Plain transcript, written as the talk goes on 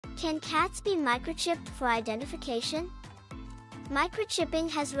Can cats be microchipped for identification? Microchipping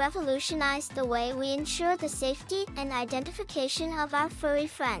has revolutionized the way we ensure the safety and identification of our furry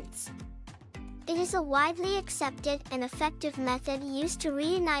friends. It is a widely accepted and effective method used to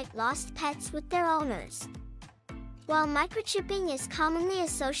reunite lost pets with their owners. While microchipping is commonly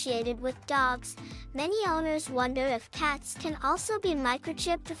associated with dogs, many owners wonder if cats can also be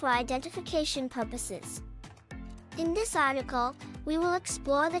microchipped for identification purposes. In this article, we will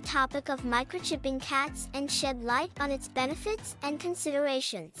explore the topic of microchipping cats and shed light on its benefits and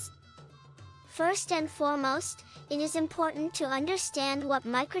considerations. First and foremost, it is important to understand what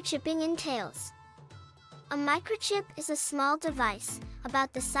microchipping entails. A microchip is a small device,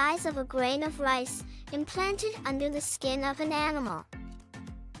 about the size of a grain of rice, implanted under the skin of an animal.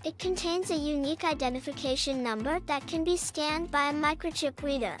 It contains a unique identification number that can be scanned by a microchip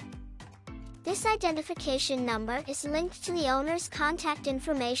reader. This identification number is linked to the owner's contact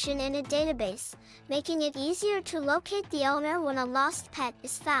information in a database, making it easier to locate the owner when a lost pet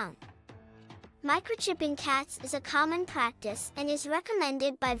is found. Microchipping cats is a common practice and is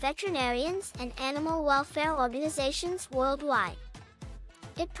recommended by veterinarians and animal welfare organizations worldwide.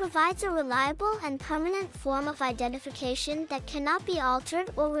 It provides a reliable and permanent form of identification that cannot be altered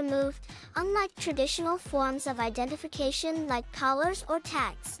or removed, unlike traditional forms of identification like collars or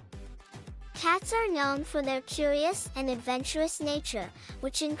tags. Cats are known for their curious and adventurous nature,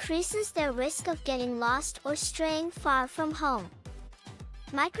 which increases their risk of getting lost or straying far from home.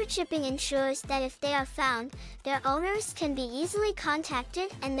 Microchipping ensures that if they are found, their owners can be easily contacted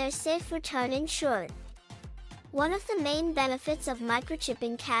and their safe return ensured. One of the main benefits of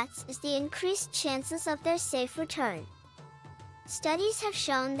microchipping cats is the increased chances of their safe return. Studies have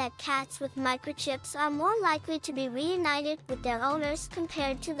shown that cats with microchips are more likely to be reunited with their owners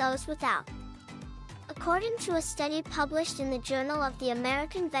compared to those without. According to a study published in the Journal of the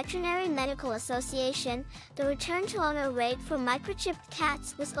American Veterinary Medical Association, the return-to-owner rate for microchipped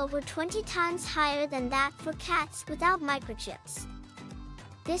cats was over 20 times higher than that for cats without microchips.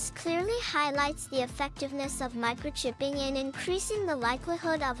 This clearly highlights the effectiveness of microchipping in increasing the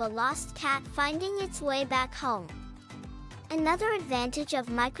likelihood of a lost cat finding its way back home. Another advantage of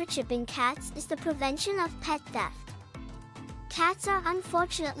microchipping cats is the prevention of pet theft. Cats are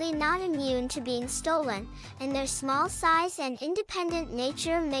unfortunately not immune to being stolen, and their small size and independent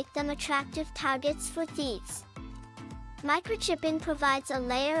nature make them attractive targets for thieves. Microchipping provides a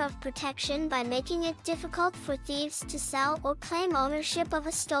layer of protection by making it difficult for thieves to sell or claim ownership of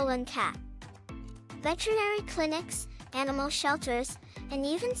a stolen cat. Veterinary clinics, animal shelters, and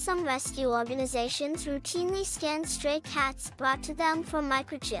even some rescue organizations routinely scan stray cats brought to them for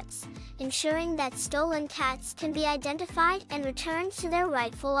microchips, ensuring that stolen cats can be identified and returned to their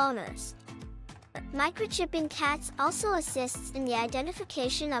rightful owners. Microchipping cats also assists in the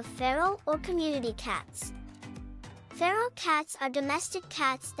identification of feral or community cats. Feral cats are domestic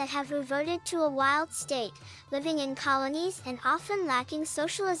cats that have reverted to a wild state, living in colonies and often lacking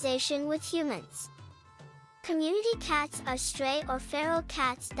socialization with humans. Community cats are stray or feral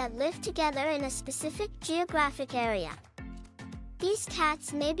cats that live together in a specific geographic area. These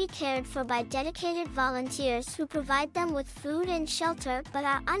cats may be cared for by dedicated volunteers who provide them with food and shelter but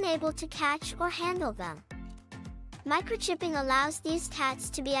are unable to catch or handle them. Microchipping allows these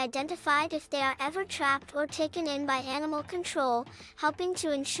cats to be identified if they are ever trapped or taken in by animal control, helping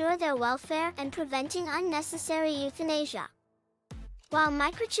to ensure their welfare and preventing unnecessary euthanasia. While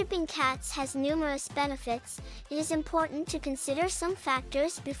microchipping cats has numerous benefits, it is important to consider some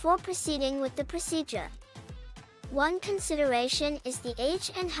factors before proceeding with the procedure. One consideration is the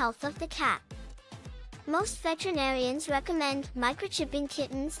age and health of the cat. Most veterinarians recommend microchipping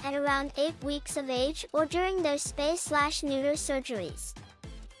kittens at around 8 weeks of age or during their spay/neuter surgeries.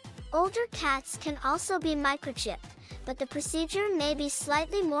 Older cats can also be microchipped, but the procedure may be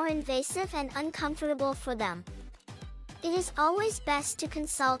slightly more invasive and uncomfortable for them. It is always best to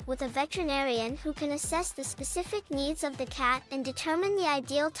consult with a veterinarian who can assess the specific needs of the cat and determine the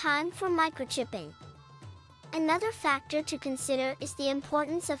ideal time for microchipping. Another factor to consider is the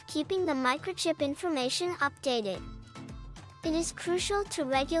importance of keeping the microchip information updated. It is crucial to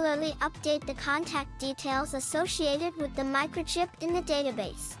regularly update the contact details associated with the microchip in the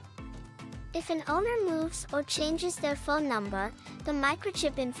database. If an owner moves or changes their phone number, the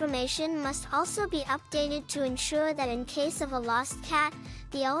microchip information must also be updated to ensure that in case of a lost cat,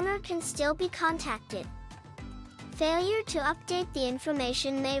 the owner can still be contacted. Failure to update the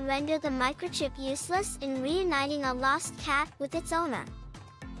information may render the microchip useless in reuniting a lost cat with its owner.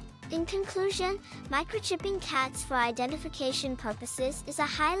 In conclusion, microchipping cats for identification purposes is a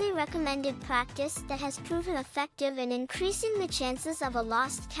highly recommended practice that has proven effective in increasing the chances of a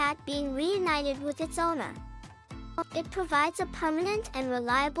lost cat being reunited with its owner. It provides a permanent and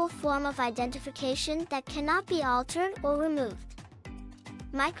reliable form of identification that cannot be altered or removed.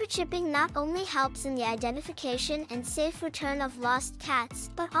 Microchipping not only helps in the identification and safe return of lost cats,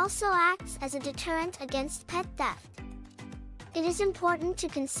 but also acts as a deterrent against pet theft. It is important to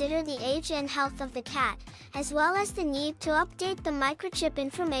consider the age and health of the cat, as well as the need to update the microchip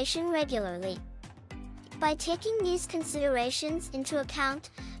information regularly. By taking these considerations into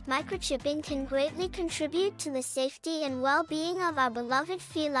account, microchipping can greatly contribute to the safety and well-being of our beloved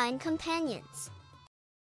feline companions.